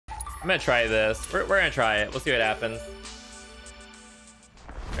I'm gonna try this. We're gonna try it. We'll see what happens.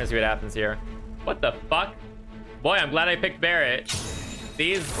 Let's see what happens here. What the fuck? Boy, I'm glad I picked Barret.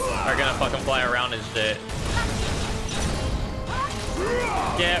 These are gonna fucking fly around and shit.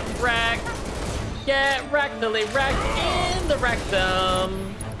 Get wrecked. Get rectally wrecked in the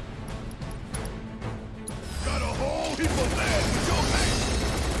rectum. Got a whole heap of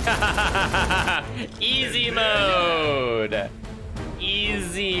that. Easy mode.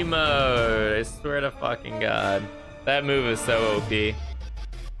 Easy mode. I swear to fucking God. That move is so OP.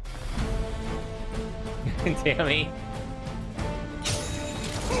 Dammy.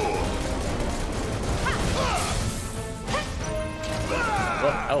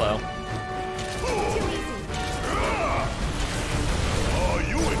 Well, hello. Oh,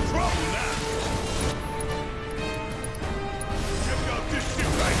 you in trouble now. Check out this shit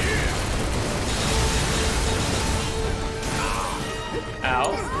right here. Ow.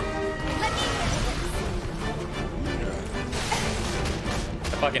 I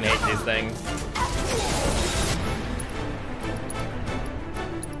fucking hate these things.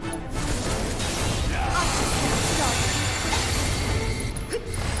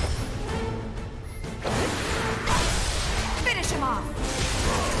 Finish him off.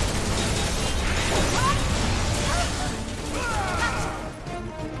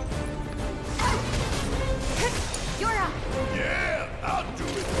 You're up. Yeah, I'll do it.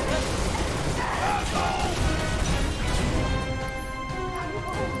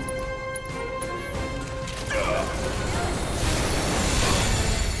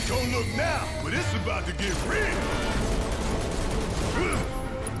 Don't look now, but it's about to get real.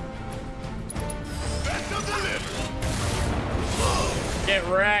 That's a delivery. Get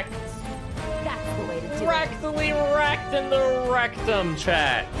wrecked. That's the way to do it. Rectally wrecked in the rectum,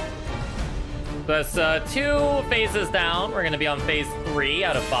 chat. That's 2 phases down. We're gonna be on phase 3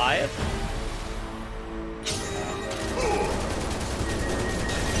 out of 5.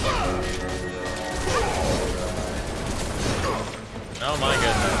 Oh my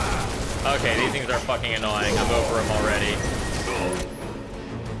goodness. Okay, these things are fucking annoying. I'm over them already.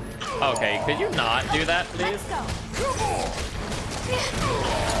 Okay, could you not do that, please? Let's go.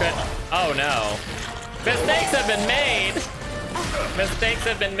 Oh no. Mistakes have been made. Mistakes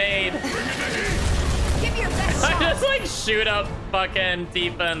have been made. Give your best I shot. just like shoot up fucking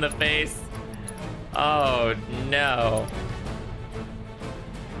Tifa in the face. Oh no.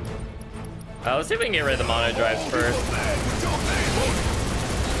 Let's see if we can get rid of the mono drives first.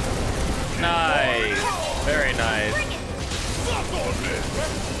 Nice. Very nice.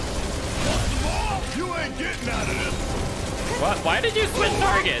 You ain't getting out of this. What? Why did you switch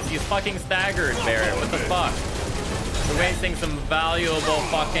targets? He's fucking staggered, Barret. What the fuck? We're wasting some valuable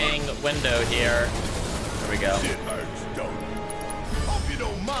fucking window here. There we go. Shit hurts, don't it? Hope you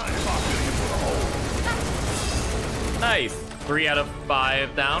don't mind if I fill you full of holes. Nice. 3 out of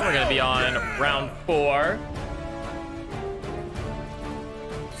 5 down. We're gonna be on round 4.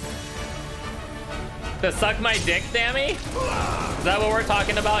 To suck my dick, Dammy? Is that what we're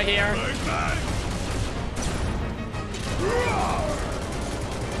talking about here?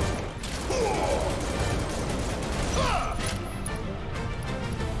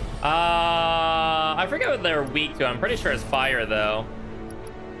 I forget what they're weak to. I'm pretty sure it's fire, though.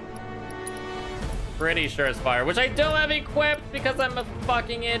 Pretty sure it's fire, which I don't have equipped because I'm a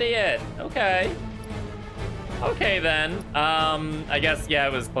fucking idiot. Okay. Okay, then. I guess, yeah,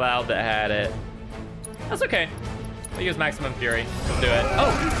 it was Cloud that had it. That's okay. We'll use Maximum Fury. Let's do it.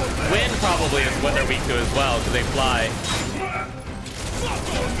 Oh, Wind probably is what they're weak to as well, because they fly.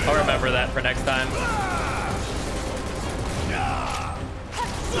 I'll remember that for next time.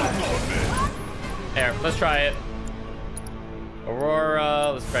 There, let's try it.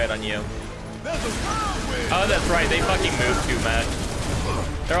 Aurora, let's try it on you. Oh, that's right, they fucking move too much.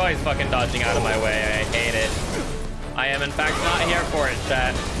 They're always fucking dodging out of my way. I hate it. I am, in fact, not here for it,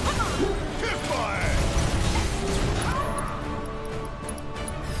 chat.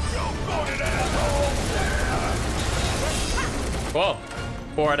 Cool.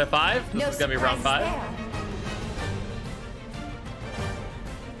 4 out of 5. This is gonna be round 5.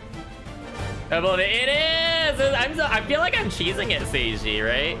 It is. I feel like I'm cheesing it, Seiji,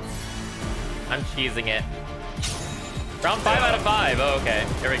 right? I'm cheesing it. Round 5 out of 5. Oh, okay.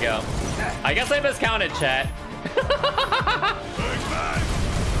 Here we go. I guess I miscounted, chat.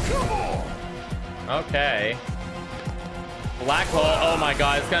 Okay. Black hole. Oh my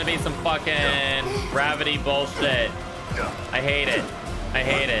god, it's gonna be some fucking gravity bullshit. I hate it. I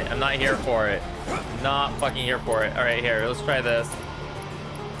hate it. I'm not here for it. Not fucking here for it. All right, here. Let's try this.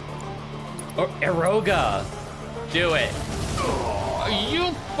 Oh, Eroga. Do it. Are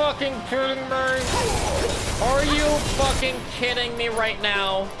you fucking kidding me? Are you fucking kidding me right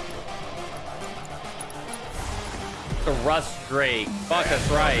now? The Rust Drake. Fuck, that's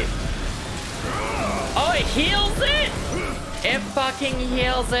right. Oh, it heals it? It fucking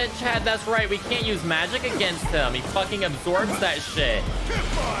heals it, Chad. That's right. We can't use magic against him. He fucking absorbs that shit.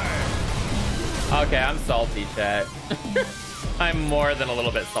 Okay, I'm salty, chat. I'm more than a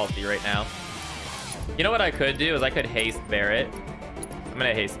little bit salty right now. You know what I could do is I could haste Barret. I'm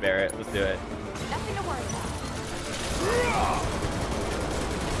gonna haste Barret. Let's do it. Nothing to worry about.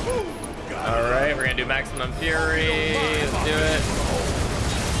 All right, we're gonna do maximum fury. Let's do it.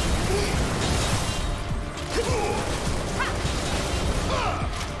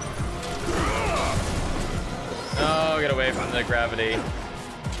 Oh, get away from the gravity.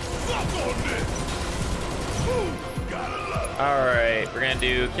 All right, we're gonna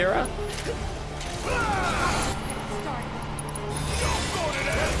do Kira.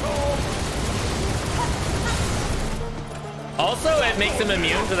 Also, it makes him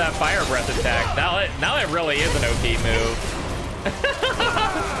immune to that fire breath attack. Now it really is an OP move.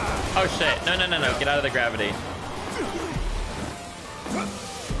 Oh shit! No! Get out of the gravity.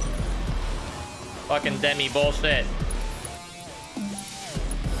 Fucking demi bullshit.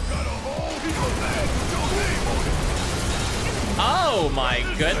 Oh my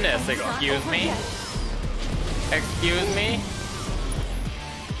goodness! Excuse me. Excuse me.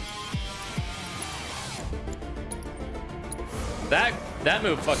 That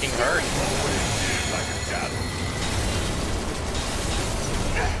move fucking hurt.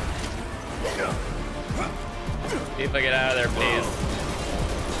 See if I get out of there, please.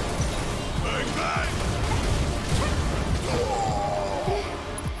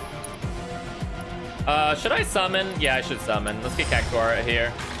 Should I summon? Yeah, I should summon. Let's get Cactuara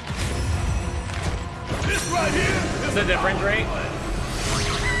here. This right here is a different Drake.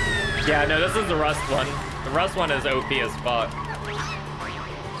 Yeah, no, this is the Rust one. The Rust one is OP as fuck.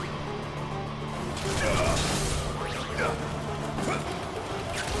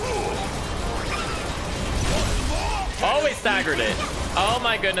 Oh, we staggered it. Oh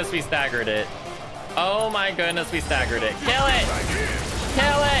my goodness, we staggered it. Oh my goodness, we staggered it. Kill it!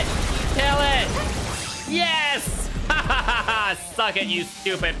 Kill it! Kill it! Yes! Suck it, you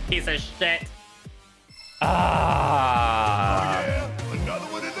stupid piece of shit. Ah. Oh yeah, another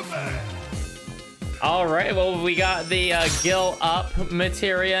one in the bag. All right, well, we got the Gil Up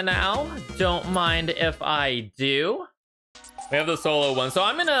materia now. Don't mind if I do. We have the solo one. So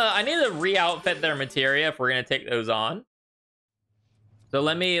I need to re-outfit their materia if we're gonna take those on. So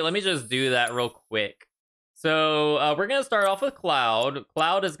let me just do that real quick. So we're gonna start off with Cloud.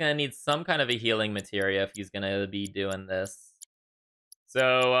 Cloud is gonna need some kind of a healing materia if he's gonna be doing this.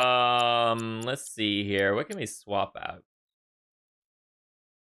 So let's see here. What can we swap out?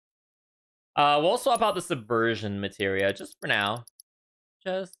 We'll swap out the subversion materia just for now.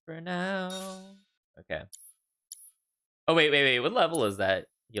 Just for now. Okay. Oh wait. What level is that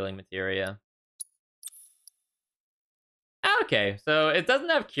healing materia? Okay, so it doesn't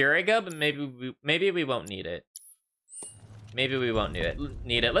have Curiga, but maybe we won't need it. Maybe we won't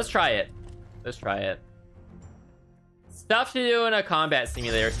need it. Let's try it. Let's try it. Stuff to do in a combat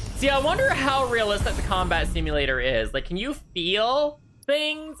simulator. See, I wonder how realistic the combat simulator is. Like, can you feel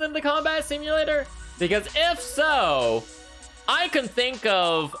things in the combat simulator? Because if so, I can think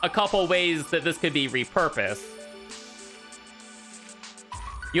of a couple ways that this could be repurposed.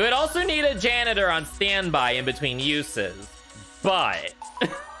 You would also need a janitor on standby in between uses, but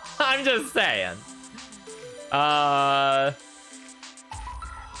I'm just saying.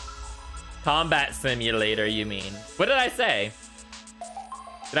 Combat simulator, you mean? What did I say?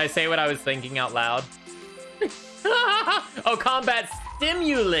 Did I say what I was thinking out loud? Oh, combat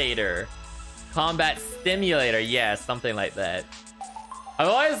stimulator. Combat stimulator, yes, something like that. I've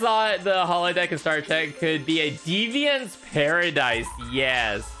always thought the holodeck in Star Trek could be a deviant's paradise.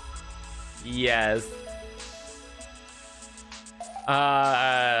 Yes. Yes.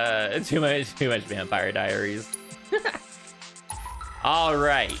 Too much Vampire Diaries. All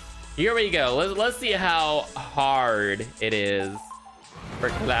right, here we go. Let's see how hard it is for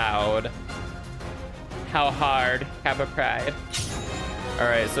Cloud. How hard, Kappa Pride. All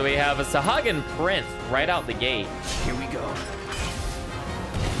right, so we have a Sahuagin Prince right out the gate. Here we go.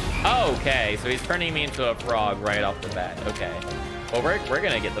 Okay, so he's turning me into a frog right off the bat. Okay. Well, we're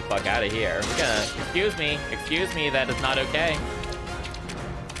gonna get the fuck out of here. We're gonna... Excuse me, that is not okay.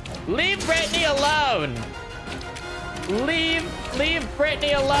 Leave Brittany alone! Leave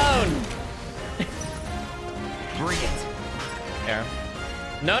Brittany alone! Bring it. There.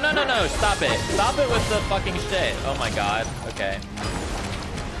 No, stop it. Stop it with the fucking shit. Oh my god. Okay.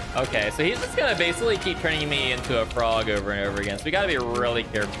 Okay, so he's just gonna basically keep turning me into a frog over and over again. So we gotta be really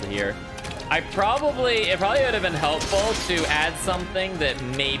careful here. It probably would have been helpful to add something that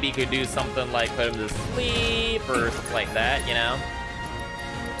maybe could do something like put him to sleep or something like that, you know?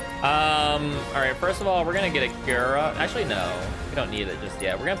 All right, first of all, we're gonna get a cure up. Actually, no, we don't need it just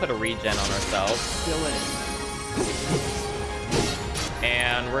yet. We're gonna put a regen on ourselves. Still in it.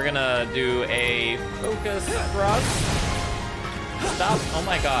 And we're gonna do a focus thrust. Stop, oh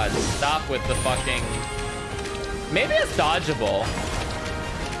my God, stop with the fucking, maybe it's dodgeable.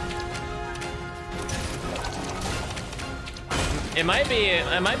 It might be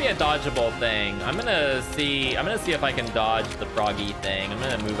a dodgeable thing. I'm gonna see if I can dodge the froggy thing. I'm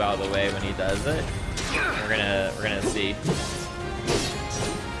gonna move out of the way when he does it. We're gonna see.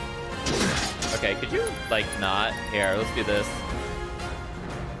 Okay, could you like not? Here, let's do this.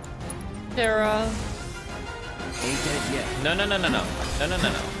 Terra. Ain't dead yet. No.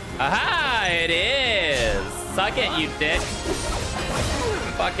 Aha! It is. Suck it, you dick.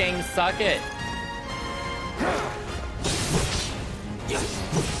 Fucking suck it.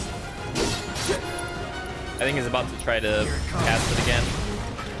 I think he's about to try to cast it again.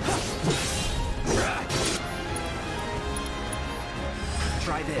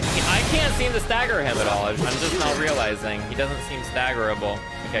 Try this. I can't seem to stagger him at all. I'm just now realizing he doesn't seem staggerable.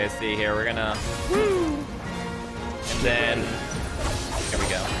 Okay, see here, we're gonna. And then here we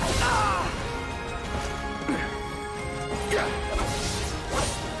go.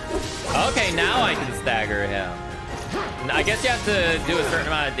 Okay, now I can stagger him. I guess you have to do a certain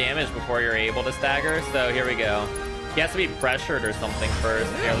amount of damage before you're able to stagger. So here we go. He has to be pressured or something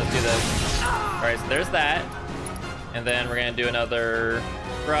first. Here, let's do this. All right, so there's that. And then we're gonna do another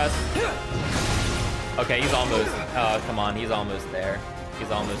thrust. Okay, he's almost, oh, come on. He's almost there.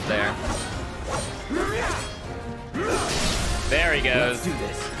 He's almost there. There he goes. Let's do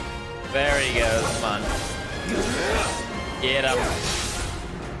this. There he goes. Come on. Get him.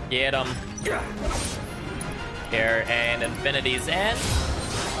 Get him. Here, and Infinity's End.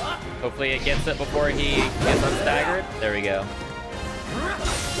 Hopefully it gets it before he gets unstaggered. There we go.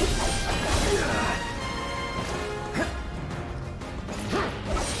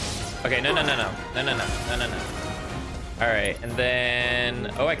 Okay, no. All right, and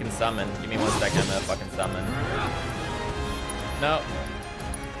then, oh, I can summon. Give me 1 second, I'm gonna fucking summon. No.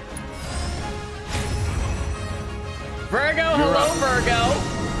 Virgo, hello, Virgo.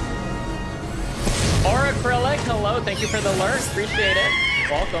 Or Acrylic, hello, thank you for the alert, appreciate it.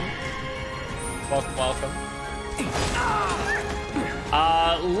 Welcome. Welcome.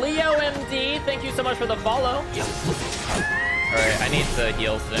 Leo MD, thank you so much for the follow. Alright, I need to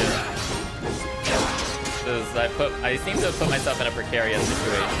heal soon. Because I seem to have put myself in a precarious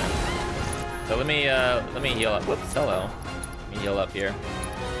situation. So let me heal up. Whoops, hello. Let me heal up here.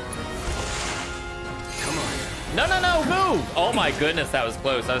 Come on. No, move! Oh my goodness, that was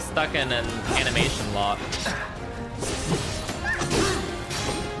close. I was stuck in an animation lock.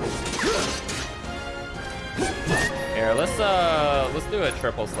 Here, let's do a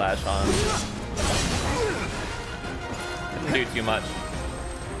triple slash on. Didn't do too much.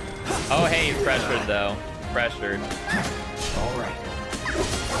 Oh hey, he's pressured though. Pressured. Alright.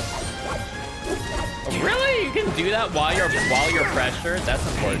 Really? You can do that while you're pressured? That's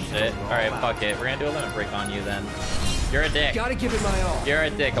some bullshit. Alright, fuck it. We're gonna do a limit break on you then. You're a dick. Gotta give it my all. You're a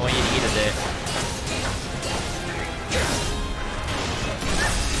dick. I want you to eat a dick.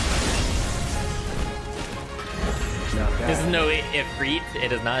 Not bad. This is no Ifrit.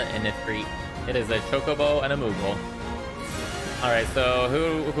 It is not an Ifrit. It is a Chocobo and a Moogle. Alright, so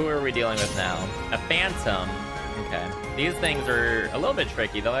who are we dealing with now? A Phantom. Okay. These things are a little bit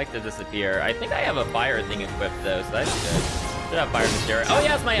tricky. They like to disappear. I think I have a fire thing equipped though, so that's good. Should have fire material. Oh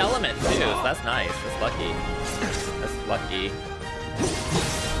yeah, it's my element too, so that's nice. That's lucky. That's lucky.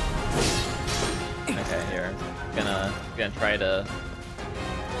 Okay, here. Gonna try to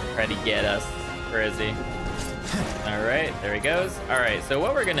get us. Where is he? Alright, there he goes. Alright, so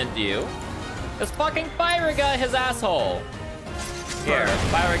what we're gonna do is fucking fire gut his asshole. Here,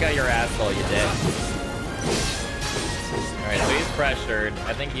 fire gut your asshole, you dick. Alright, so he's pressured.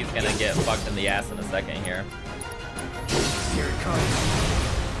 I think he's gonna get fucked in the ass in a second here. Here it comes.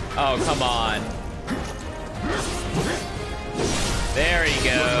 Oh, come on. There he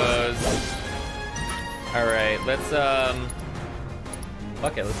goes. Alright, let's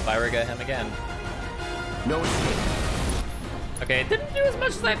fuck it, let's fire gut him again. No escape. Okay, it didn't do as much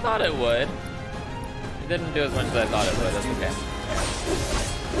as I thought it would. It didn't do as much as I thought it would, that's okay.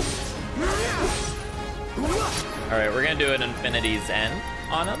 Alright, we're gonna do an Infinity's End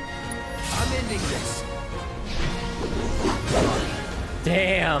on him. I'm ending this.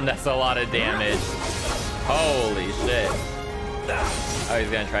 Damn, that's a lot of damage. Holy shit. Oh, he's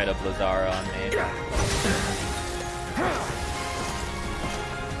gonna try to Blizzara on me.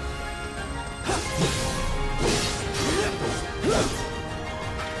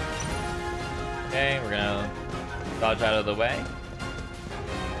 Okay, we're gonna dodge out of the way.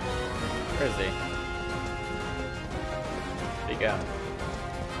 Where is he? Where'd he go?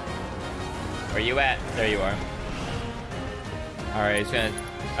 Where you at? There you are. Alright, he's gonna...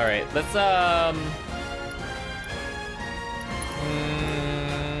 Alright, let's,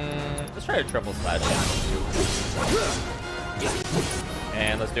 let's try to triple slash him.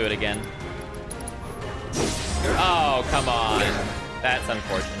 And let's do it again. Oh, come on. That's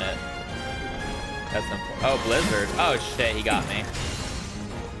unfortunate. That's unfortunate. Oh, Blizzard. Oh, shit, he got me.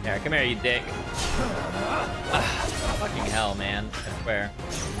 Here, come here, you dick. Fucking hell, man. I swear.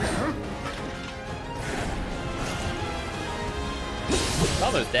 He's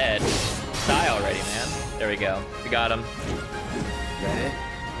almost dead. Die already, man. There we go. We got him. Ready?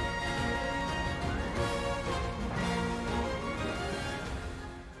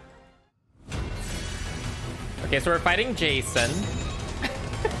 Okay, so we're fighting Jason.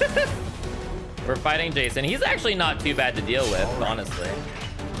 We're fighting Jason. He's actually not too bad to deal with, honestly.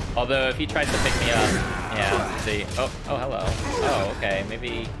 Although if he tries to pick me up, yeah, let's see. Oh, hello. Oh, okay.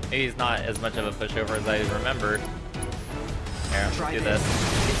 Maybe he's not as much of a pushover as I remembered. Here, let's do this.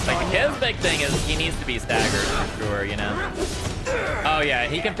 Like, his big thing is he needs to be staggered for sure, you know? Oh yeah,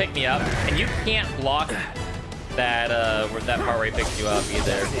 he can pick me up, and you can't block that that part where he picks you up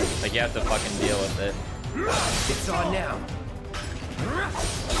either. Like, you have to fucking deal with it. It's on now.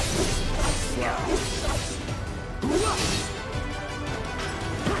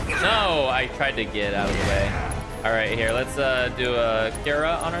 No, I tried to get out of the way. All right, here, let's do a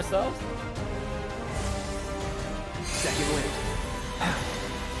Kira on ourselves. Second wind.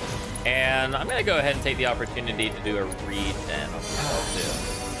 And I'm gonna go ahead and take the opportunity to do a regen on myself too.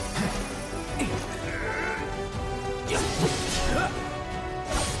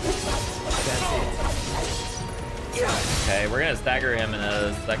 Okay, we're gonna stagger him in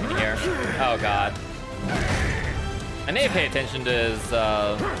a second here. Oh god. I need to pay attention to his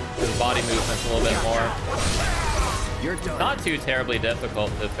body movements a little bit more. You're done. Not too terribly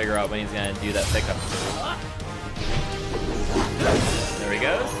difficult to figure out when he's gonna do that pickup. There he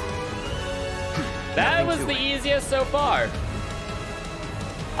goes. That was the easiest so far.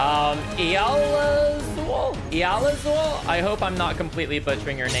 Ialazul, I hope I'm not completely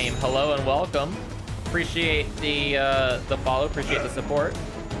butchering your name. Hello and welcome. Appreciate the follow, appreciate the support.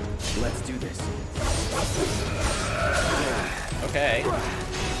 Let's do this. Okay.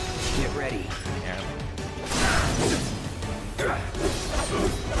 Get ready. Yeah.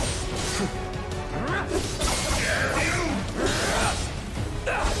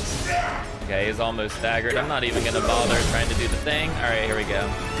 Okay, he's almost staggered. I'm not even gonna bother trying to do the thing. All right, here we go.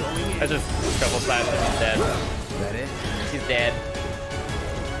 I just triple slash him. He's dead. Is that it? He's dead.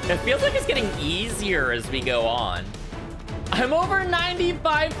 It feels like it's getting easier as we go on. I'm over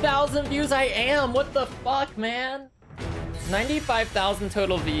 95,000 views. I am. What the fuck, man? 95,000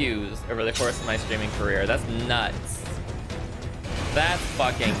 total views over the course of my streaming career. That's nuts. That's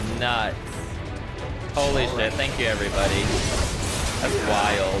fucking nuts. Holy shit. Thank you, everybody. That's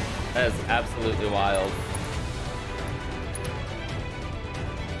wild. That is absolutely wild.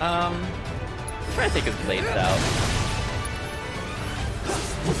 I'm trying to take his blades out.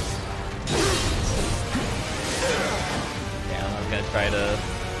 Yeah, I'm gonna try to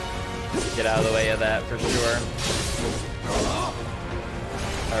get out of the way of that for sure.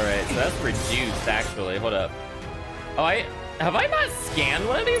 Alright, so that's reduced actually. Hold up. Oh, have I not scanned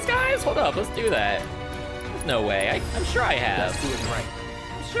one of these guys? Hold up, let's do that. There's no way. I'm sure I have. Let's do it right.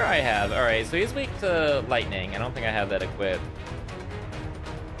 I'm sure I have. Alright, so he's weak to lightning. I don't think I have that equipped.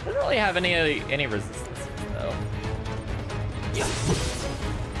 Doesn't really have any resistance though.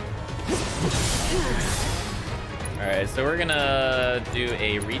 Alright, so we're gonna do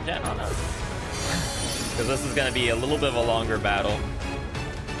a regen on us. Because this is gonna be a little bit of a longer battle.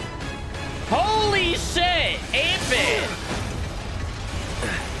 Holy shit! 8-bit!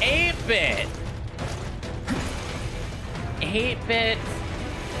 8-bit! 8-bit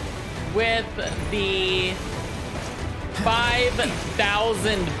with the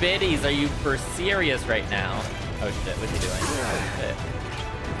 5,000 biddies. Are you for serious right now? Oh shit, what's he doing? Oh shit.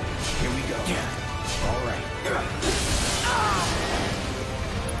 Here we go. All right.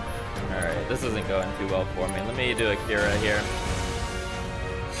 Alright, this isn't going too well for me. Let me do a Kira here.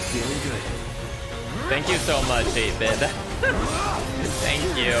 Feeling good. Thank you so much, 8-bit. Thank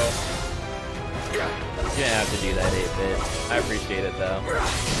you. You didn't have to do that, 8-bit. I appreciate it, though.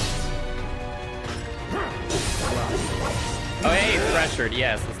 Oh, hey, pressured.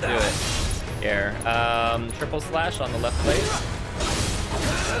 Yes, let's do it. Here. Triple slash on the left blade.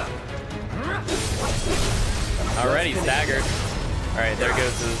 Already staggered. Alright, there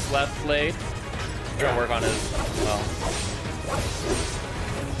goes his left blade. We're gonna work on his... well...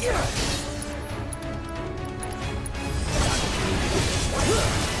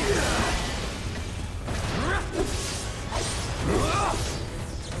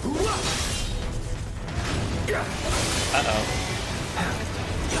 Uh-oh.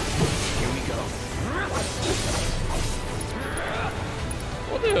 Here we go.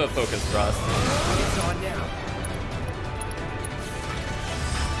 We'll do a focus thrust. It's on now.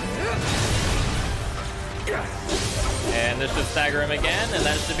 And this should stagger him again, and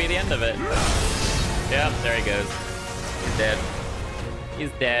that should be the end of it. Yep, there he goes. He's dead.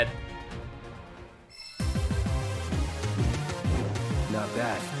 He's dead. Not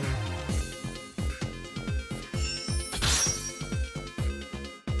bad.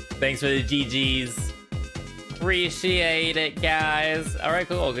 Thanks for the GGs. Appreciate it, guys. All right,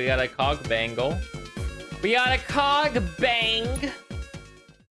 cool. We got a cog bangle. We got a cog bang.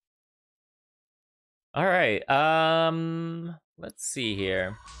 All right. Let's see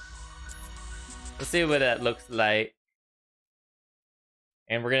here. Let's see what that looks like.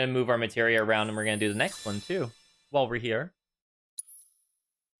 And we're gonna move our materia around, and we're gonna do the next one too while we're here.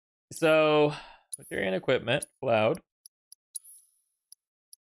 So, materia and equipment, cloud.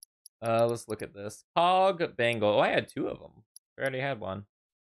 Let's look at this. Cog bangle. Oh, I had 2 of them. I already had one.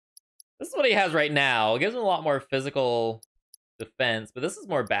 This is what he has right now. It gives him a lot more physical defense, but this is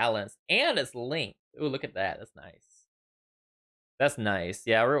more balanced, and it's linked. Ooh, look at that. That's nice. That's nice.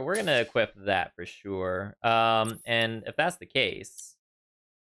 Yeah, we're gonna equip that for sure. And if that's the case,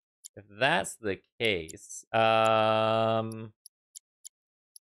 I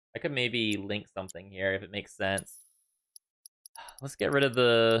could maybe link something here if it makes sense. Let's get rid of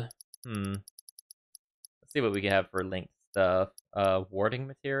the let's see what we can have for linked stuff. Warding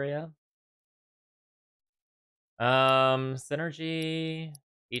materia. Synergy,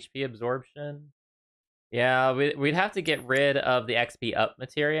 HP absorption. Yeah, we'd have to get rid of the XP up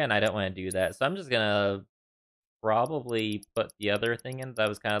materia, and I don't want to do that. So I'm just gonna probably put the other thing in that I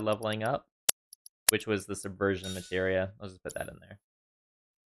was kind of leveling up, which was the subversion materia. I'll just put that in there.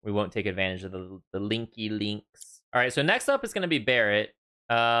 We won't take advantage of the linky links. All right, so next up is gonna be Barret.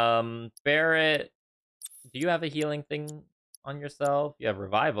 Barret, do you have a healing thing on yourself? You have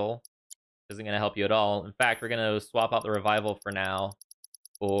revival. Isn't gonna help you at all. In fact, we're gonna swap out the revival for now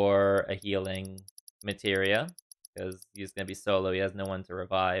for a healing materia because he's gonna be solo. He has no one to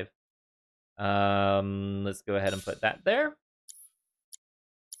revive. Let's go ahead and put that there.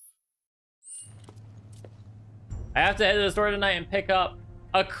 I have to head to the store tonight and pick up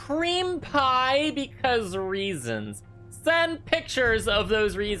a cream pie because reasons. Send pictures of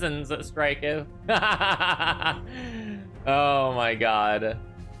those reasons, Strike. Oh my god.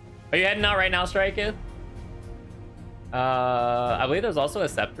 Are you heading out right now, Strike? I believe there's also a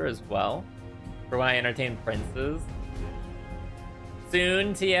scepter as well for when I entertain princes.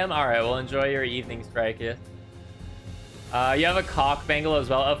 Soon, TM. All right, well, enjoy your evening, Strike. You have a cock bangle as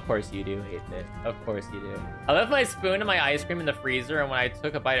well? Of course you do, 8-bit. Of course you do. I left my spoon and my ice cream in the freezer, and when I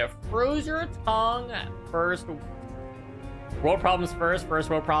took a bite, it froze your tongue first. World problems first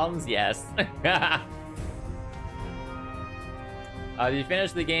world problems? Yes. Did you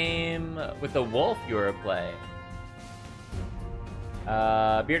finish the game with the wolf you were playing?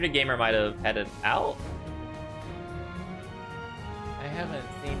 Bearded Gamer might have headed out. I haven't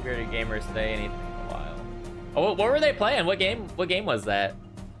seen Bearded Gamer say anything in a while. Oh, what were they playing? What game was that?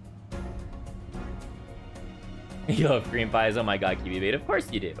 You love green pies. Oh my god, Kiwi Bait. Of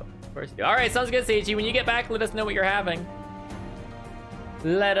course you do. Of course you do. All right, sounds good, Seichi. When you get back, let us know what you're having.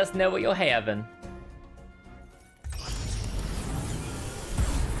 Let us know what you're having.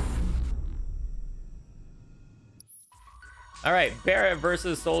 All right, Barret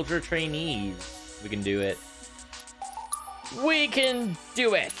versus soldier trainees. We can do it. We can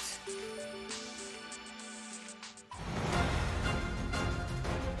do it.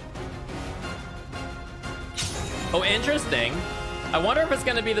 Oh, interesting. I wonder if it's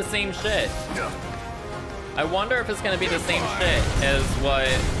gonna be the same shit. I wonder if it's gonna be the same shit as what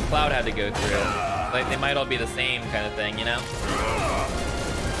Cloud had to go through. Like, they might all be the same kind of thing, you know?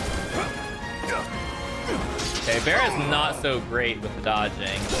 Okay, Barret's not so great with the dodging,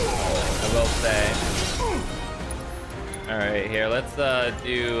 I will say. Alright, here, let's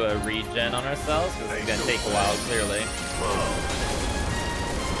do a regen on ourselves, because it's gonna take a while, clearly.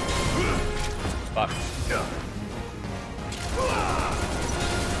 Fuck.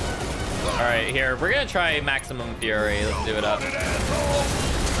 Alright, here. We're gonna try maximum fury. Let's do it up. A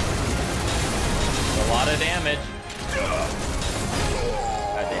lot of damage.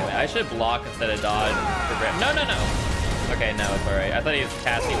 God damn it. I should block instead of dodge. No, no, no. Okay, no, it's alright. I thought he was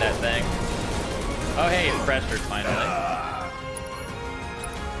casting that thing. Oh, hey, he's pressured finally.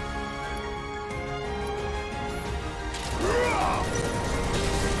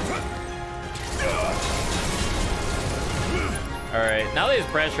 Alright, now that he's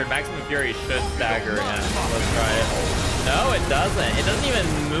pressured, Maximum Fury should stagger him. Let's try it. No, it doesn't. It doesn't even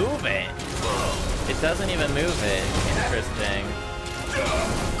move it. It doesn't even move it. Interesting.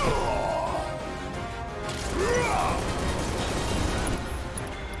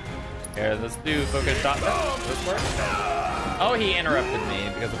 Here, let's do focus shot. This work? Oh, he interrupted me,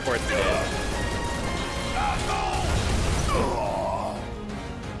 because of course he did.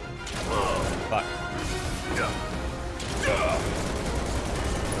 Fuck.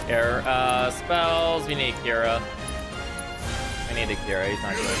 Here, spells. We need Kira. I need a Kira. He's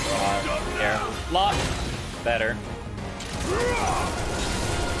not doing so hot. Here, lock. Better.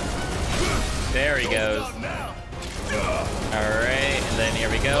 There he goes. Alright, and then here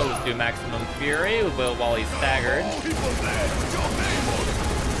we go. Let's do Maximum Fury while he's staggered.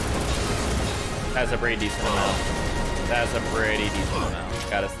 That's a pretty decent amount. That's a pretty decent amount,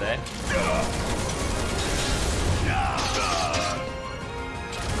 gotta say.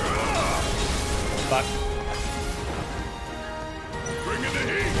 Fuck.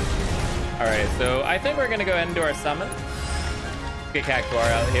 Alright, so I think we're gonna go ahead and do our summon. Let's get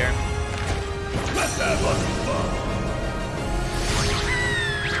Cactuar out here. Let's have some fun.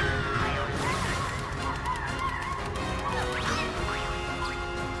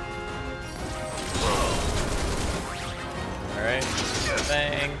 Alright,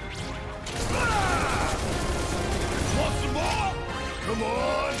 thing. Want some more? Come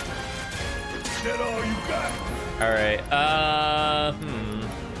on. Get all you got. Alright,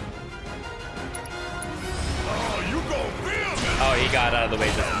 Oh, you gon' feel it. Oh, he got out of the way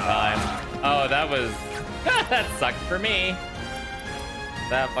just in time. Oh, that was... that sucked for me.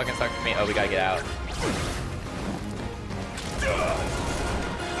 That fucking sucked for me. Oh, we gotta get out.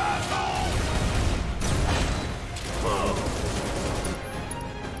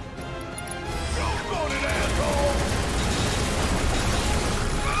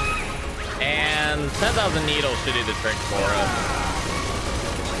 And 10,000 needles should do the trick for us.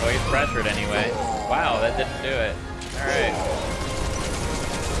 Oh, he's pressured anyway. Wow, that didn't do it. All right.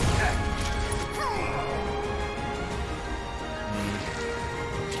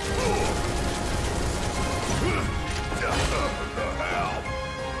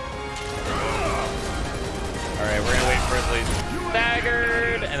 All right, we're gonna wait for it till he's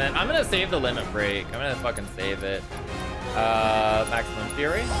staggered, and then I'm gonna save the limit break. I'm gonna fucking save it. Maximum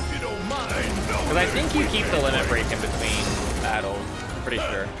Fury. Because I think you keep the limit break in between battles. I'm pretty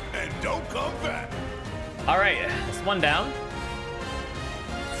sure. And don't come back. All right, it's one down.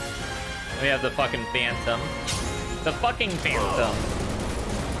 We have the fucking Phantom. The fucking Phantom.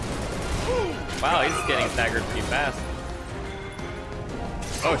 Wow, he's getting staggered pretty fast.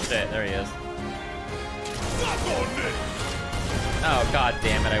 Oh shit, there he is. Oh god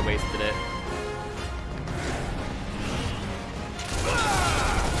damn it, I wasted it.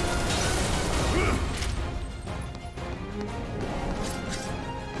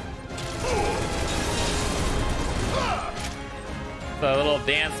 So a little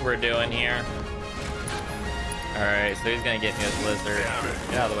dance we're doing here. Alright, so he's gonna get me this lizard.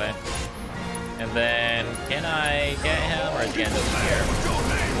 Get out of the way. And then, can I get him, or is he gonna disappear?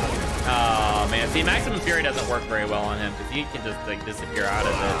 Oh man, see, Maximum Fury doesn't work very well on him, because he can just like disappear out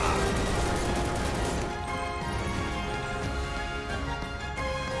of it.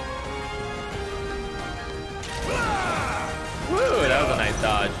 Woo, that was a nice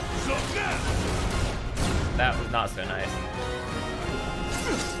dodge. That was not so nice.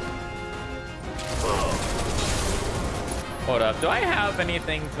 Hold up, do I have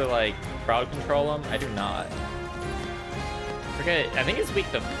anything to like crowd control him? I do not. Forget, I think it's weak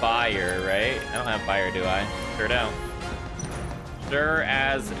to fire, right? I don't have fire, do I? Sure don't. Sure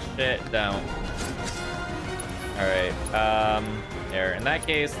as shit don't. Alright, there. In that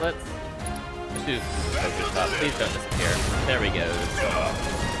case, let's do focus shot. Please don't disappear. There we go.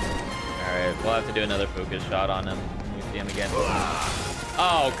 Alright, we'll have to do another focus shot on him. Let me see him again.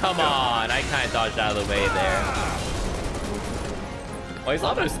 Oh, come on! I kind of dodged out of the way there. Oh, he's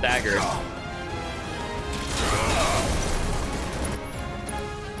almost staggered.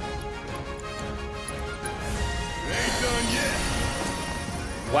 Ain't done yet.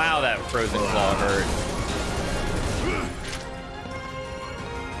 Wow, that frozen claw hurt.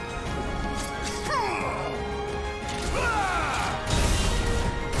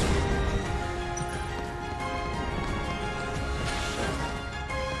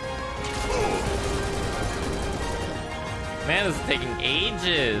 Man, this is taking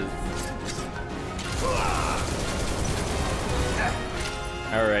ages.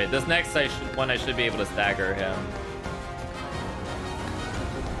 All right, this next one I should be able to stagger him.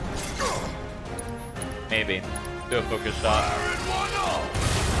 Maybe. Do a focus shot.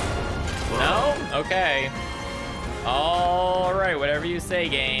 No? Okay. All right, whatever you say,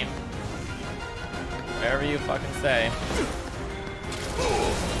 game. Whatever you fucking say.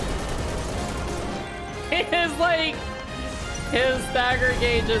 His, like, his stagger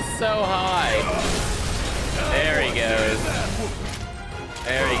gauge is so high. There he goes.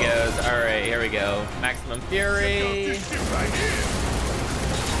 There he goes. All right, here we go. Maximum Fury.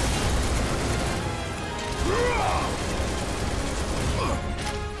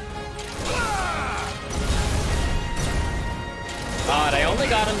 God, I only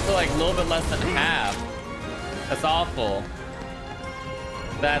got him to like a little bit less than half. That's awful.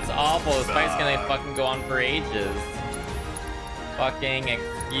 That's awful. This fight's gonna fucking go on for ages. Fucking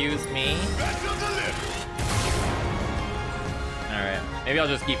excuse me. Alright. Maybe I'll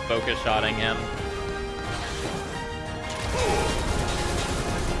just keep focus shotting him.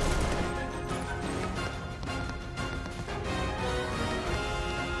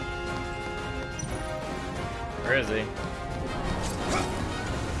 Where is he?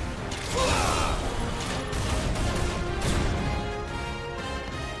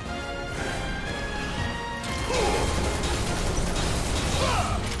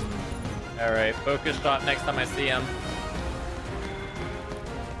 Alright, focus shot next time I see him.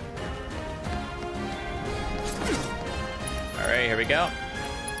 Alright, here we go.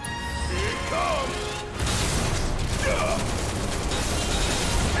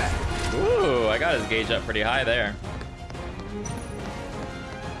 Ooh, I got his gauge up pretty high there.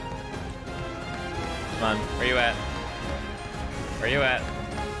 Come on, where you at? Where you at?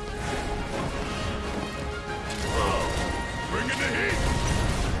 Bring in the heat.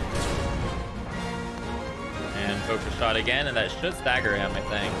 And focus shot again, and that should stagger him, I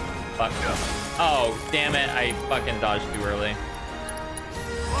think. Fuck. Oh, damn it, I fucking dodged too early.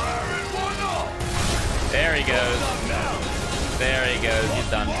 There he goes. There he goes, he's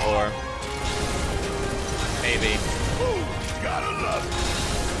done for. Maybe.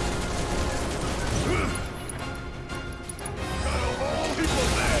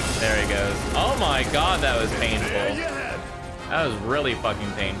 There he goes. Oh my god, that was painful. That was really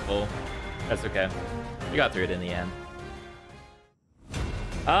fucking painful. That's okay. You got through it in the end.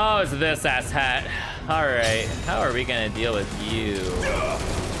 Oh, it's this ass hat. Alright, how are we gonna deal with you?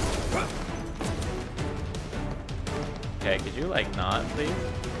 Okay, could you like not, please?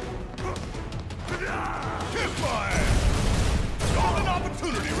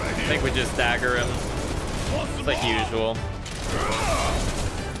 I think we just stagger him. It's like usual.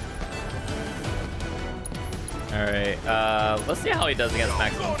 Alright, let's see how he does against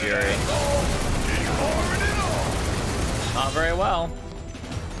Maximum Fury. Not very well.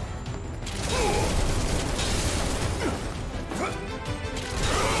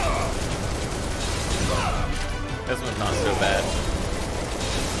 This one's not so bad.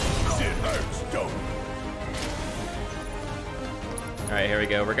 Alright, here we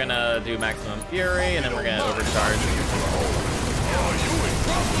go. We're gonna do Maximum Fury, and then we're gonna overcharge.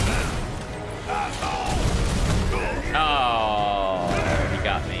 Oh, he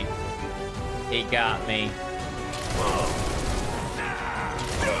got me. He got me.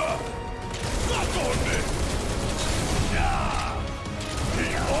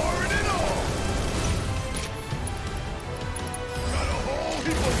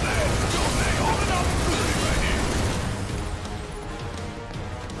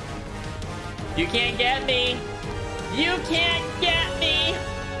 You can't get me. You can't get me.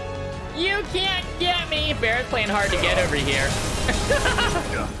 You can't get me. Barrett's playing hard to get over here.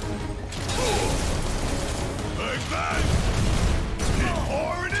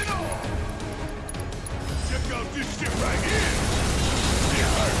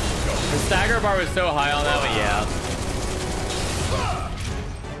 The stagger bar was so high on that, but yeah.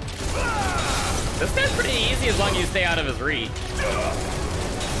 This guy's pretty easy as long as you stay out of his reach.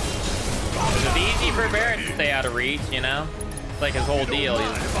 It's easy for Barrett to stay out of reach, you know? It's like his whole deal.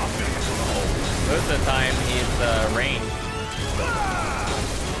 Most of the time, he's range.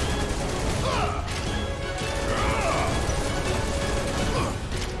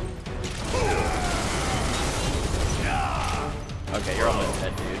 Okay, you're almost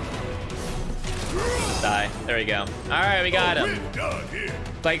dead, dude. we go. All right, we got him. We're done here.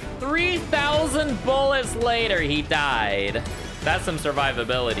 Like 3,000 bullets later, he died. That's some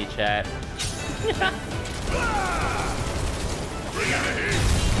survivability, chat. Bring out the heat.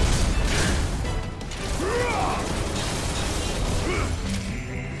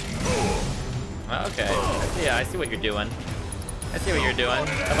 Okay. Yeah, I see what you're doing. I see what you're doing.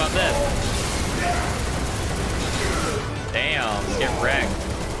 How about this? Damn, get wrecked.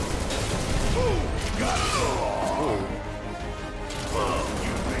 Ooh.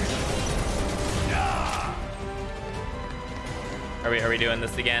 Are we doing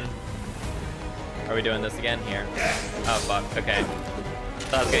this again? Are we doing this again? Here. Oh, fuck. Okay.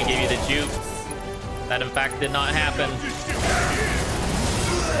 Thought I was gonna give you the jukes. That, in fact, did not happen.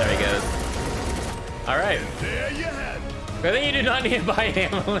 There he goes. Alright. There you have it. I think you do not need to buy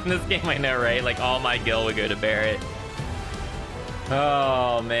ammo in this game, I know, right? Like, all my gil would go to Barret.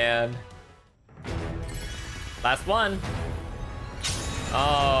 Oh, man. Last one.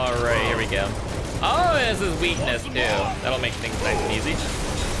 Alright, here we go. Oh, this is weakness, too. That'll make things nice and easy.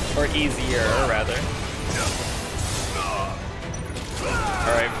 Or easier, rather.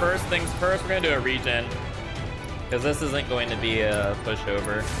 Alright, first things first, we're gonna do a regen. Because this isn't going to be a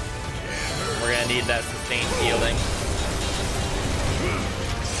pushover. We're gonna need that sustained healing.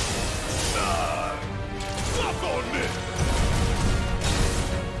 Suck on this.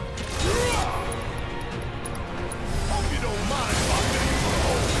 Hope you don't mind if I take you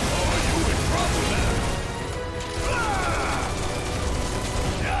home. Are you in trouble now?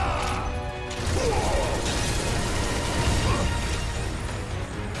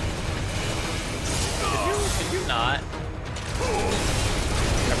 Did you not?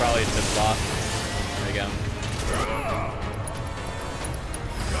 I probably just blocked. There we go.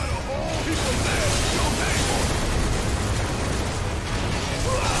 Got a whole heap of lead. Don't hang on.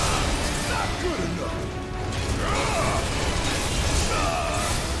 Not good enough.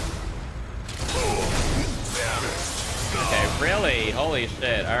 Okay, really? Holy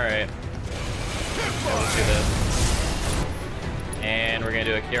shit. Alright. Let's do this. And we're gonna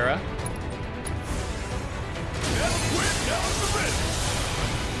do Akira. Never quit, never submit.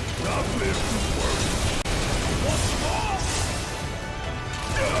 I've lived through worse. Want some more?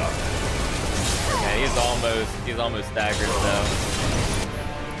 Okay, he's almost staggered though.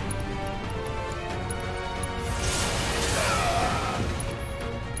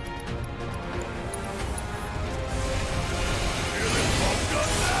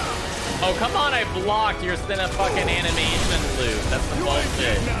 Oh, come on, I blocked your Cinna fucking animation loop. That's some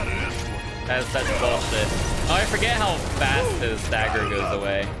bullshit. That is such bullshit. Oh, I forget how fast his stagger goes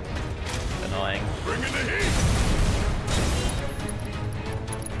away. It's annoying. Bring in the heat.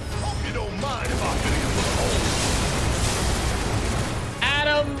 Hope you don't mind if I fit in the hole.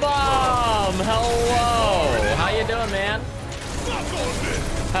 Atom Bomb! Hello! How you doing, man? Suck on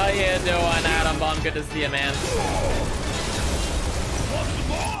this. How you doing, Atom Bomb? Good to see you, man. Want some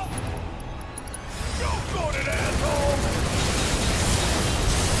more? Go for it, asshole.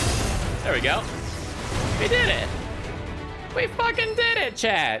 There we go. We did it. We fucking did it,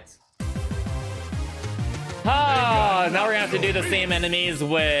 chat. Oh, now we're gonna have to do the same enemies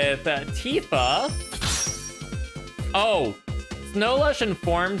with Tifa. Oh, Snowlush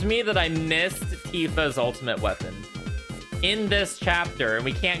informed me that I missed Tifa's ultimate weapon in this chapter, and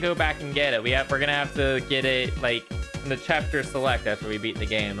we can't go back and get it. We're gonna have to get it like in the chapter select after we beat the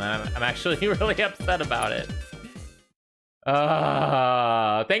game. I'm actually really upset about it.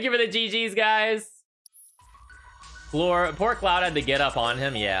 Thank you for the GGs, guys. Poor Cloud had to get up on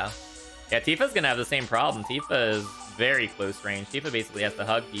him. Yeah, Tifa's gonna have the same problem. Tifa is very close range. Tifa basically has to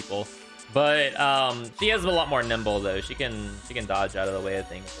hug people, but she is a lot more nimble though. She can dodge out of the way of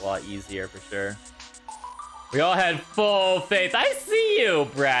things a lot easier for sure. We all had full faith. I see you,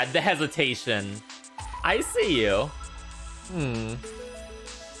 Brad. The hesitation. I see you.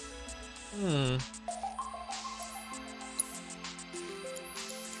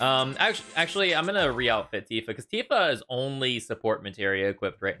 Actually, I'm gonna re-outfit Tifa because Tifa is only support materia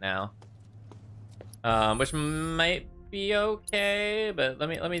equipped right now, which might be okay. But let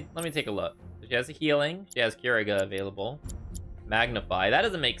me take a look. She has a healing. She has Curaga available. Magnify. That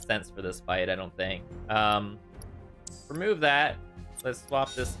doesn't make sense for this fight, I don't think. Remove that. Let's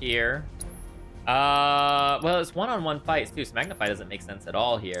swap this here. Well, it's one-on-one fights too, so Magnify doesn't make sense at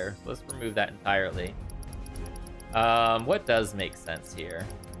all here. So let's remove that entirely. What does make sense here?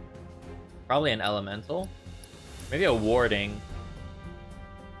 Probably an elemental. Maybe a warding.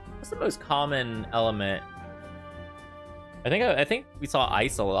 What's the most common element? I think we saw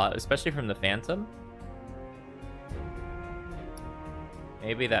ice a lot, especially from the Phantom.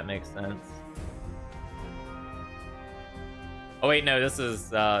 Maybe that makes sense. Oh wait, no, this is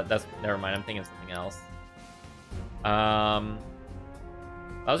that's never mind. I'm thinking of something else. Allows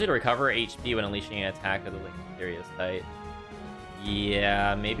you to recover HP when unleashing an attack of the Mysterious type.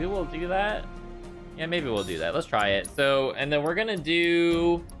 Yeah, maybe we'll do that. Yeah, maybe we'll do that. Let's try it. So, and then we're gonna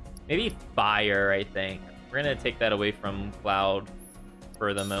do maybe fire, I think. We're gonna take that away from Cloud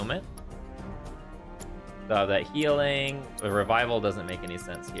for the moment. So that healing, the revival doesn't make any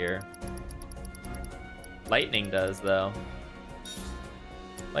sense here. Lightning does, though.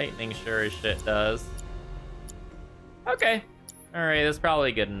 Lightning sure as shit does. Okay. Alright, that's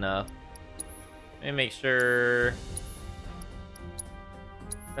probably good enough. Let me make sure.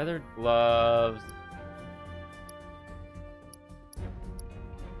 Feathered gloves.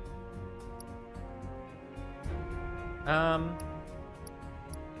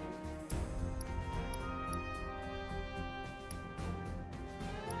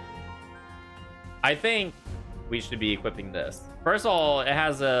 I think we should be equipping this. First of all, it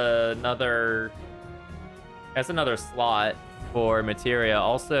has another slot for materia.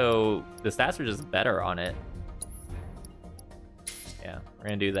 Also, the stats are just better on it. Yeah, we're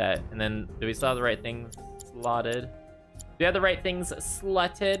gonna do that. And then, do we still have the right things slotted? Do we have the right things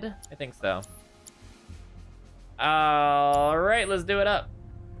slotted? I think so. All right, let's do it up.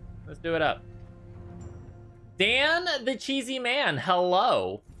 Let's do it up. Dan, the cheesy man,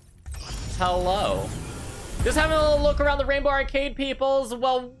 hello. Hello. Just having a little look around the Rainbow Arcade, peoples.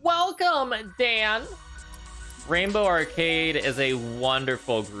 Well, welcome, Dan. Rainbow Arcade is a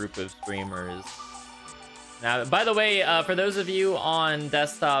wonderful group of streamers. Now, by the way, for those of you on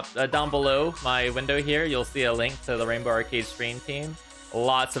desktop, down below my window here, you'll see a link to the Rainbow Arcade stream team.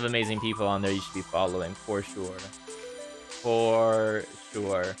 Lots of amazing people on there you should be following, for sure. For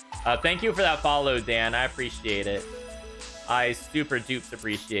sure. Thank you for that follow, Dan. I appreciate it. I super dupes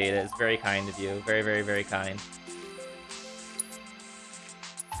appreciate it. It's very kind of you. Very, very, very kind.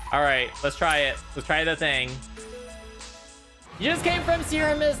 All right, let's try it. Let's try the thing. You just came from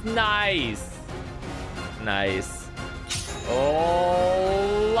Syrmis. Nice. Nice.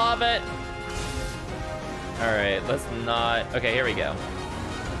 Oh, love it. All right, let's not. Okay, here we go.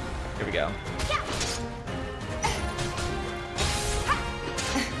 Here we go.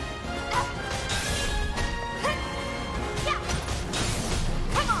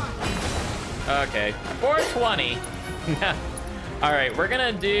 Okay, 420. All right, we're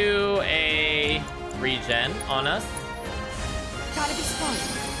gonna do a regen on us. Gotta be smart.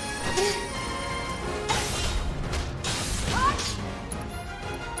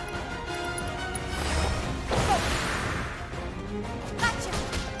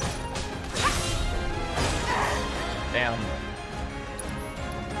 Damn.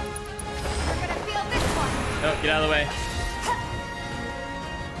 We're gonna feel this one. No, get out of the way.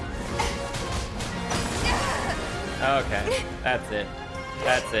 Okay, that's it.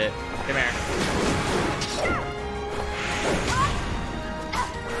 That's it. Come here.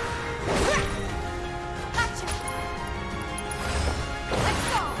 Gotcha. Let's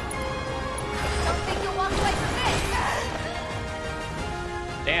go. Don't think you'll walk away from this.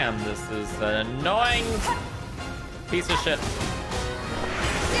 Damn, this is an annoying piece of shit.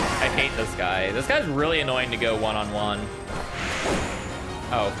 I hate this guy. This guy's really annoying to go one-on-one.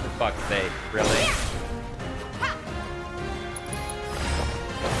 Oh, for fuck's sake. Really?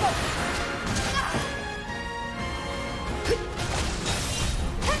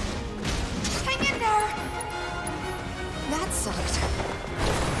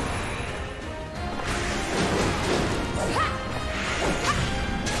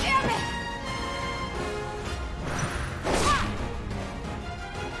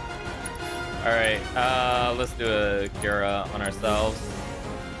 Let's do a Cura on ourselves.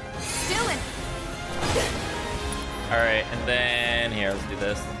 Still in. All right, and then here, let's do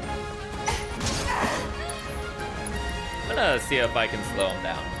this. I'm gonna see if I can slow him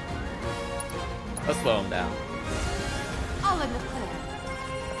down. Let's slow him down. All in the clear.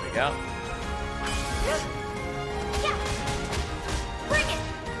 There we go. Yeah. Bring it.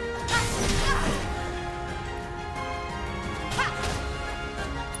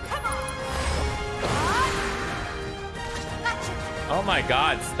 Oh my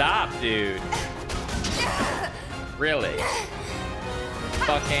god, stop, dude. Really?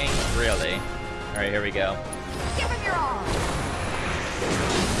 Fucking really. All right, here we go. Give him your all.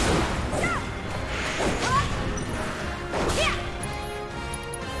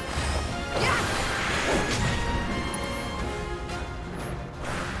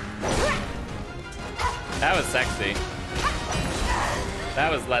 That was sexy.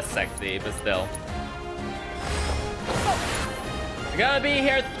 That was less sexy, but still. We gotta be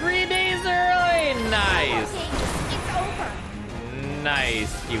here 3 days early. Nice. It's over.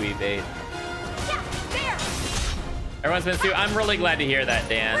 Nice Kiwi bait. Yeah, there. Everyone's been too. I'm really glad to hear that,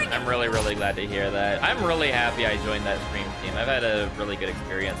 Dan. I'm really, really glad to hear that. I'm really happy I joined that stream team. I've had a really good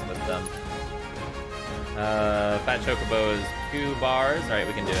experience with them. Fat Chocobo is 2 bars. All right,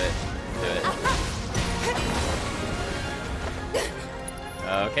 we can do it. Do it.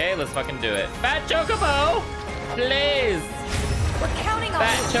 Okay, let's fucking do it. Fat Chocobo, please. We're counting on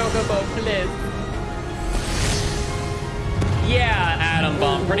Fat you. Chocobo, please. Yeah, Atom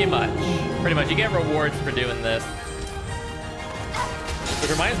Bomb, pretty much. Pretty much. You get rewards for doing this.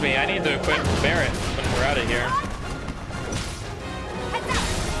 Which reminds me, I need to equip Barrett when we're out of here. Heads up.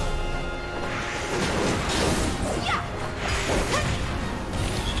 Yeah.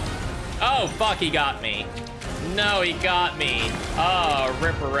 Oh, fuck, he got me. No, he got me. Oh,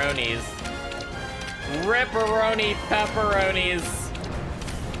 ripperonis. Ripperoni pepperonis.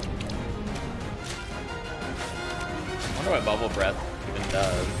 I wonder what bubble breath even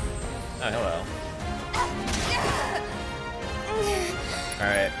does. Oh, hello.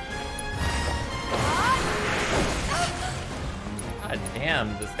 Alright. God damn,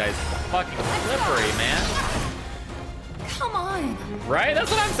 this guy's fucking slippery, man. Come on. Right? That's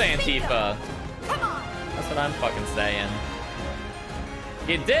what I'm saying, Tifa. Come on. That's what I'm fucking saying.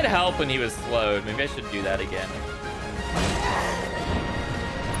 It did help when he was slowed. Maybe I should do that again.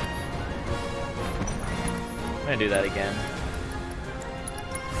 I'm gonna do that again.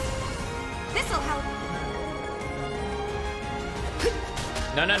 This'll help.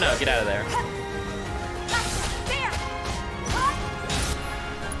 No, no, no. Get out of there. There.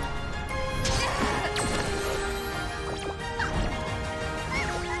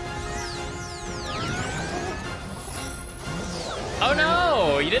 Oh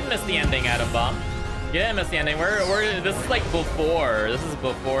no! You didn't miss the ending, Atom Bomb. You didn't miss the ending. This is like before. This is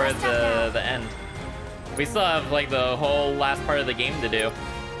before the end. We still have like the whole last part of the game to do.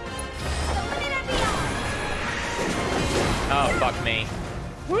 Oh, fuck me.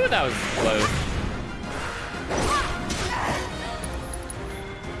 Woo, that was close.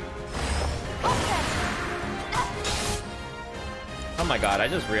 Oh my god, I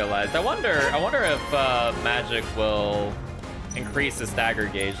just realized. I wonder if magic will increase the stagger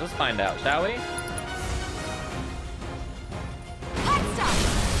gauge. Let's find out, shall we?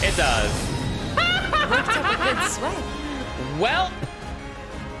 It does. Worked up a good sweat. Well.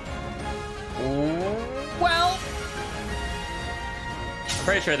 I'm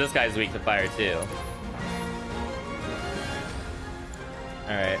pretty sure this guy's weak to fire too.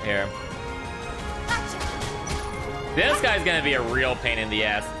 Alright, here. This guy's gonna be a real pain in the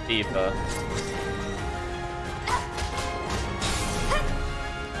ass, Tifa.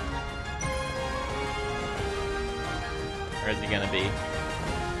 Where's he gonna be?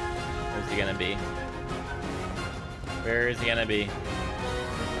 Where's he gonna be? Where is he gonna be?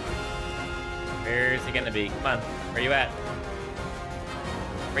 Where is he gonna be? Come on, where you at?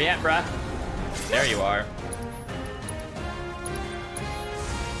 Where you at, bruh? There you are.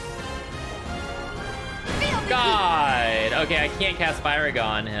 God! Okay, I can't cast Firaga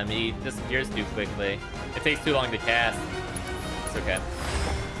on him. He disappears too quickly. It takes too long to cast. It's okay.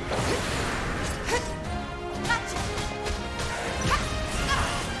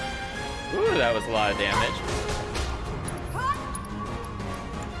 Ooh, that was a lot of damage.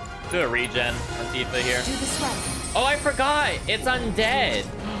 Do a regen on Tifa here. Oh, I forgot! It's undead!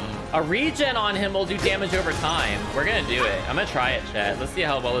 A regen on him will do damage over time. We're gonna do it. I'm gonna try it, chat. Let's see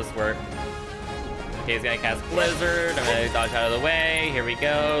how well this works. Okay, he's gonna cast Blizzard. I'm gonna dodge out of the way. Here we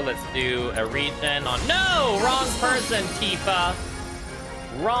go. Let's do a regen on... No! Wrong person, Tifa!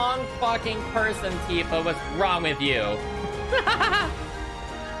 Wrong fucking person, Tifa. What's wrong with you?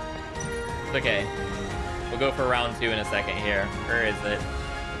 It's okay. We'll go for round 2 in a second here. Where is it?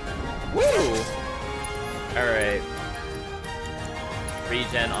 Woo! Alright.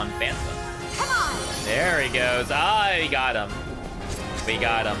 Regen on Phantom. Come on! There he goes. Ah, we got him. We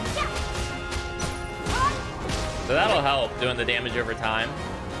got him. So that'll help doing the damage over time.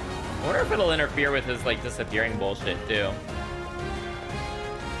 I wonder if it'll interfere with his like disappearing bullshit too.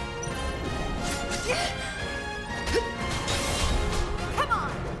 Come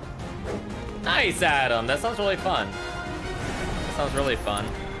on! Nice, Adam. That sounds really fun. That sounds really fun.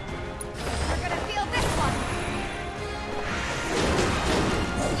 We're gonna feel this one.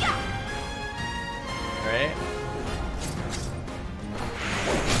 Yeah. All right.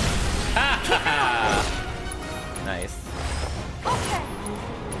 Ha ha ha! Nice. Okay.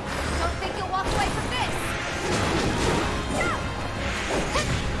 Don't think you'll walk away from this.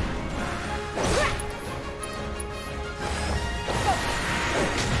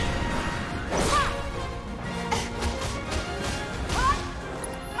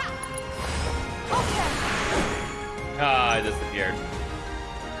 I disappeared.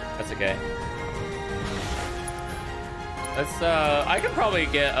 That's okay. Let's, I could probably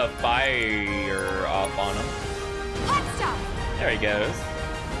get a fire off on him. Hot stuff. There he goes.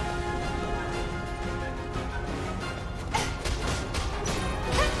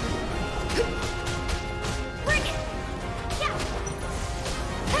 Bring it. Yeah.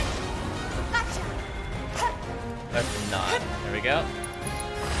 Gotcha. Let's not. There we go.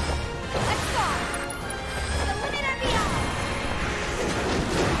 Let's go. The limit and beyond.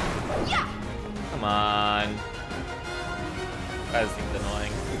 Yeah. Come on. That seems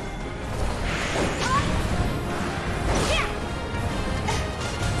annoying.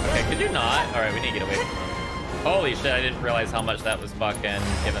 Okay, could you not? Alright, we need to get away from him. Holy shit, I didn't realize how much that was fucking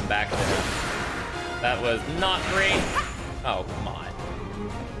given back to him. That was not great. Oh, come on.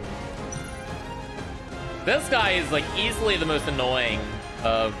 This guy is like easily the most annoying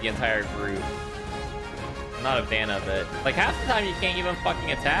of the entire group. I'm not a fan of it. Like half the time you can't even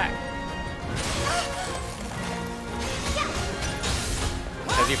fucking attack.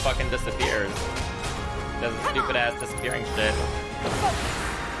 Because he fucking disappears. Does stupid ass disappearing shit.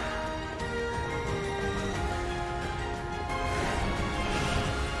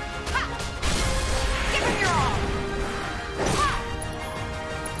 Give him your all.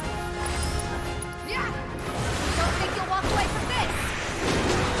 Don't think you'll walk away from this.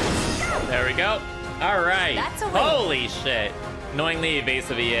 There we go. All right. That's a win. Holy shit. Annoyingly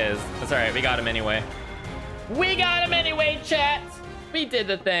evasive he is. That's all right. We got him anyway. We got him anyway, chat. We did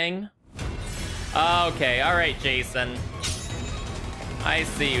the thing. Okay. All right, Jason. I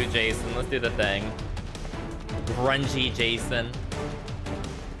see you, Jason. Let's do the thing. Grungy Jason.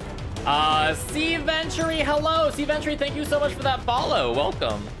 C Venturi, hello. C Venturi, thank you so much for that follow.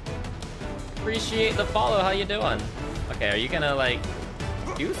 Welcome. Appreciate the follow. How you doing? Okay, are you gonna like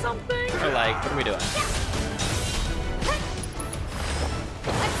do something or like what are we doing?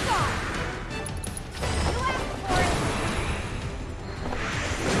 Let's go. You asked for it.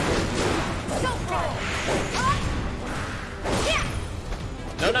 Don't roll. Yeah.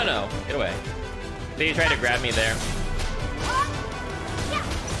 No, no, no. Get away. Did you try to grab me there? Yeah.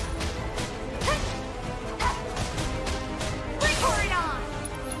 Bring it on.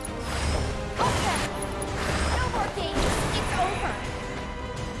 Okay. No more games. It's over.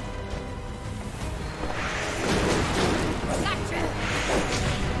 Gotcha.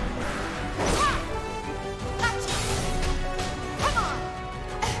 Gotcha. Come on.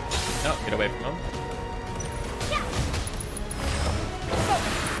 No, get away from him. Yeah.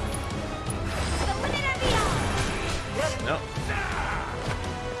 Focus. The limit and beyond. No.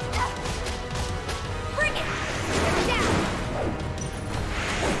 Bring it. Down.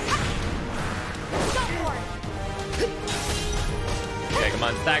 Don't worry. Okay, come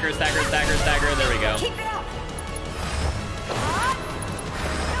on. Stagger, stagger, stagger, stagger. There we go. Keep it up.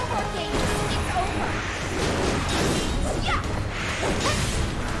 No more games. It's over. Yeah.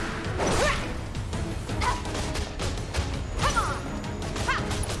 Come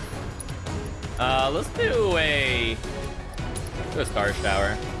on. Let's do a star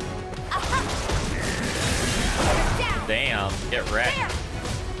shower. Down. Damn, get wrecked. There.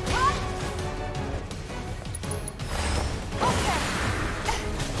 Okay.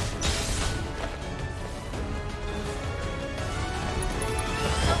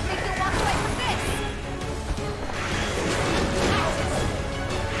 Don't think you'll walk away from this.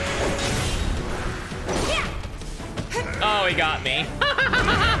 Yeah. Oh, he got me.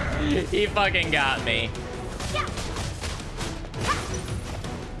 He fucking got me. Yeah.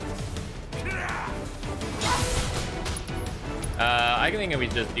 I think we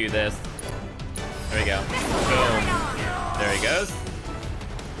just do this. There we go. Boom. There he goes.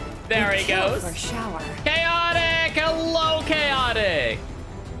 There he goes. For shower. Chaotic! Hello, chaotic!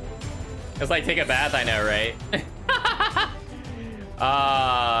 It's like take a bath, I know, right?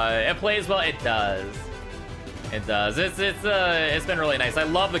 It plays well. It does. It does. It's been really nice. I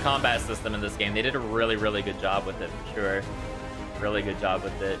love the combat system in this game. They did a really, really good job with it, for sure. Really good job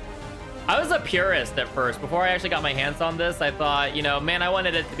with it. I was a purist at first. Before I actually got my hands on this, I thought, you know, man, I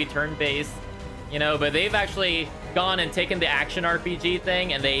wanted it to be turn-based, you know, but they've actually gone and taken the action RPG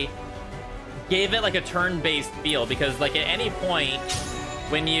thing and they gave it like a turn-based feel, because like at any point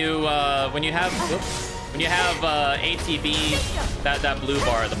when you have ATB, that blue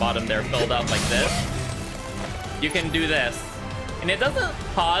bar at the bottom there filled up like this, you can do this. And it doesn't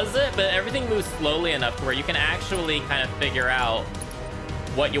pause it, but everything moves slowly enough to where you can actually kind of figure out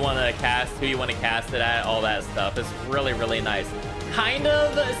what you want to cast, who you want to cast it at, all that stuff. It's really, really nice. Kind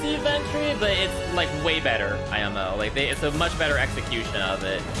of Steve Entry, but it's like way better IMO. Like it's a much better execution of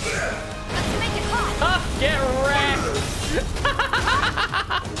it. Let's make it hot. Ah, get wrecked! Get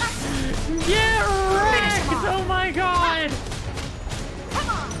wrecked! Oh my god! Come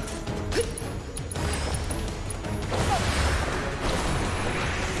on.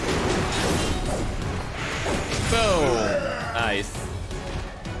 Boom! Nice.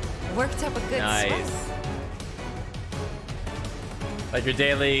 Worked up a good Nice. sweat. Like your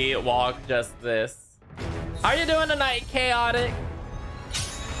daily walk, just this. How are you doing tonight, Chaotic?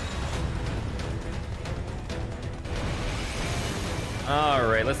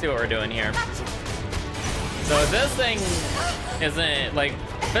 Alright, let's see what we're doing here. So this thing isn't, like,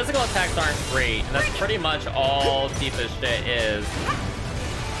 physical attacks aren't great, and that's pretty much all Tifa's shit is.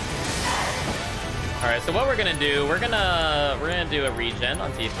 Alright, so what we're gonna do, we're gonna do a regen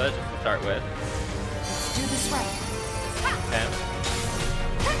on Tifa, just to start with. Do this right. Okay.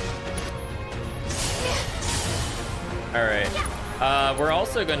 Alright. We're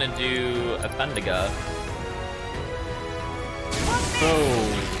also gonna do a Thundiga.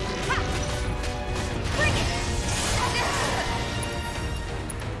 Boom.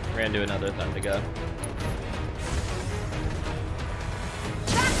 We're gonna do another Thundiga.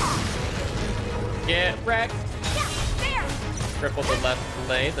 Get wrecked. Cripple the left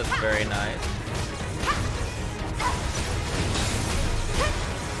blade. That's very nice.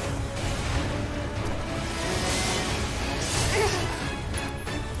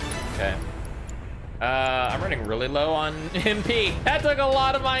 Okay. I'm running really low on MP. That took a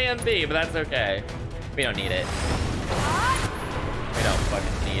lot of my MP, but that's okay. We don't need it. We don't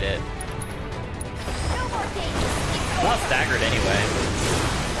fucking need it. I'm not staggered anyway.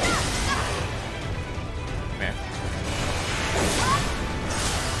 Come here.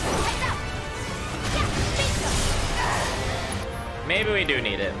 Maybe we do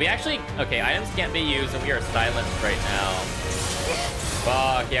need it. We actually... Okay, items can't be used and we are silenced right now.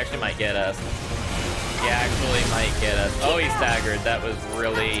 Fuck, he actually might get us. He actually might get us. Oh, he staggered. That was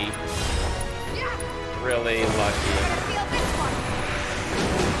really... really lucky.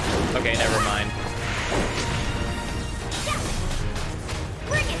 Okay, never mind.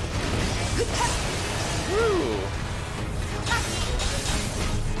 Woo!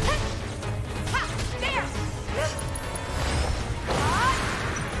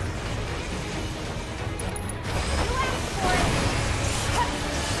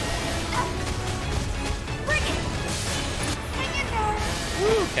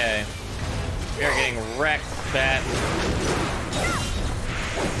 Okay. We are getting wrecked, chat.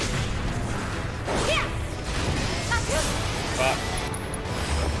 Fuck.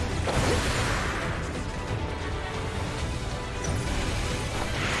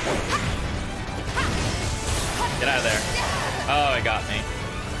 Get out of there. Oh, it got me.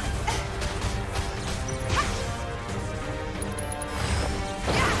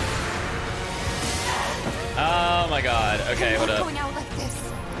 Oh my god. Okay, what up?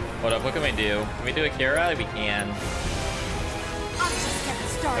 What up? What can we do? Can we do a Kira? We can.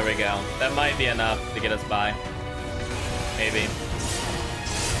 There we go. That might be enough to get us by. Maybe.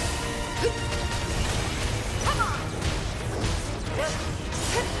 Come on.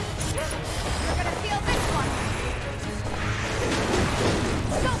 You're gonna feel this one.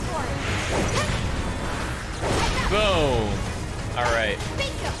 Go for it. Boom. All right.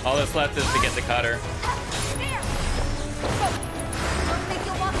 All that's left is to get the cutter. There. Don't think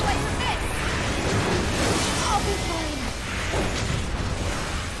you'll walk away from this. I'll be fine.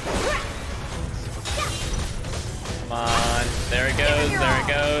 Come on. There it goes. There it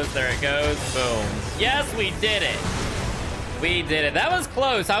goes. There it goes. Boom. Yes, we did it. We did it. That was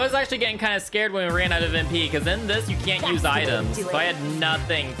close. I was actually getting kind of scared when we ran out of MP, because in this, you can't use items. So I had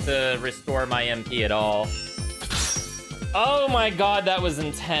nothing to restore my MP at all. Oh my god, that was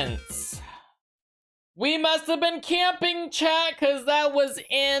intense. We must have been camping, chat, because that was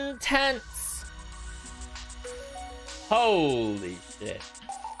intense. Holy shit.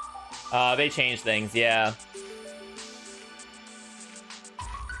 They changed things, yeah.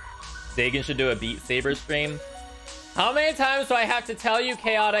 Dagon should do a Beat Saber stream. How many times do I have to tell you,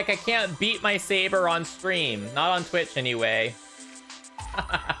 Chaotic, I can't beat my Saber on stream? Not on Twitch, anyway.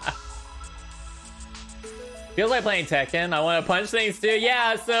 Feels like playing Tekken. I want to punch things too.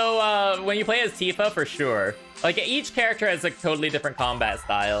 Yeah, so when you play as Tifa, for sure. Like, each character has a totally different combat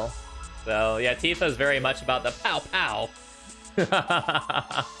style. So, yeah, Tifa is very much about the pow-pow.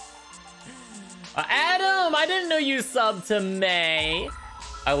 Adam, I didn't know you subbed to May.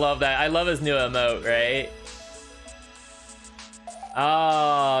 I love that. I love his new emote, right?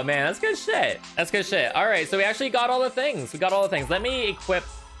 Oh, man, that's good shit. That's good shit. All right, so we actually got all the things. We got all the things. Let me equip...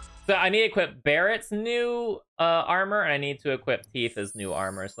 So I need to equip Barrett's new armor, and I need to equip Tifa's new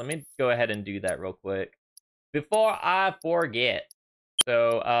armor. So let me go ahead and do that real quick. before I forget.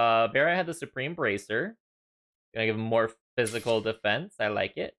 So, Barrett had the Supreme Bracer. Gonna give him more physical defense. I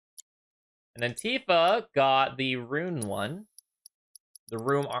like it. And then Tifa got the Rune one. The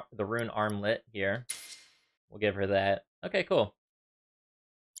Rune Armlet here. We'll give her that. Okay, cool.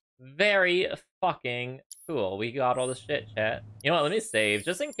 Very fucking cool. We got all the shit, chat. You know what? Let me save.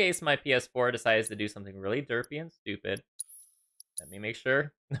 Just in case my PS4 decides to do something really derpy and stupid. Let me make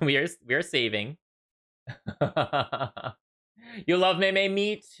sure. we are saving. You love Maymay?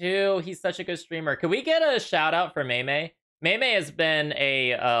 Me too. He's such a good streamer. Could we get a shout out for Maymay? Maymay has been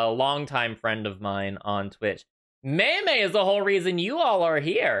a longtime friend of mine on Twitch. Maymay is the whole reason you all are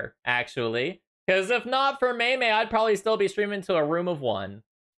here, actually. Because if not for Maymay, I'd probably still be streaming to a room of one.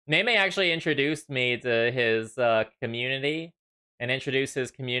 Maymay actually introduced me to his community and introduced his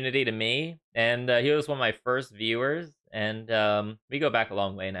community to me. And he was one of my first viewers. And we go back a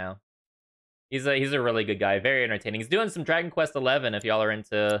long way now. He's a really good guy, very entertaining. He's doing some Dragon Quest XI if y'all are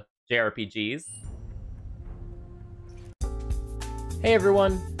into JRPGs. Hey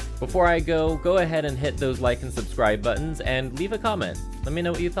everyone! Before I go ahead and hit those like and subscribe buttons and leave a comment. Let me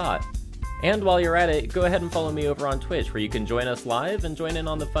know what you thought. And while you're at it, go ahead and follow me over on Twitch where you can join us live and join in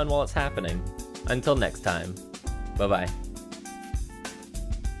on the fun while it's happening. Until next time, bye-bye.